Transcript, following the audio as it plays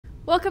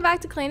Welcome back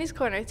to Claney's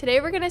Corner.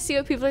 Today we're going to see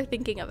what people are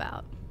thinking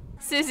about.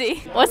 Susie,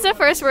 what's the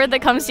first word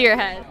that comes to your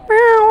head?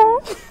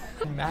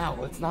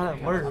 Meow, it's not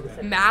a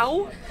word.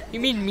 Meow? You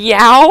mean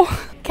meow?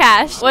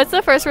 Cash, what's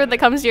the first word that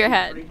comes to your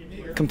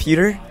head?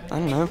 Computer? I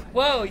don't know.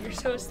 Whoa, you're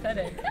so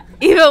aesthetic.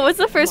 Eva, what's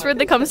the first word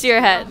that comes to your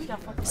head?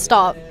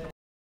 Stop.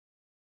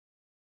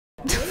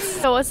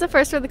 So what's the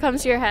first word that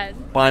comes to your head?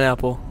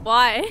 Pineapple.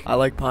 Why? I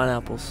like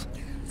pineapples.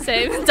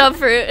 Same. Dumb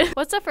fruit.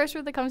 What's the first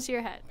word that comes to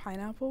your head?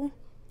 Pineapple?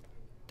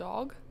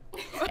 Dog?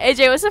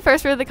 AJ, what's the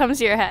first word that comes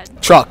to your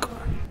head? Truck.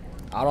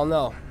 I don't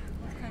know.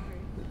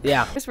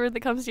 Yeah. First word that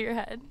comes to your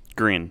head?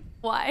 Green.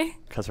 Why?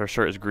 Because her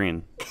shirt is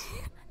green.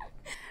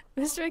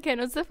 Mr. McCann,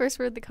 what's the first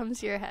word that comes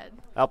to your head?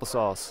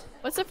 Applesauce.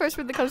 What's the first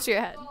word that comes to your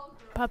head?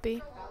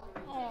 Puppy.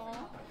 Aww,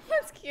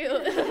 that's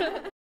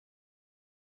cute.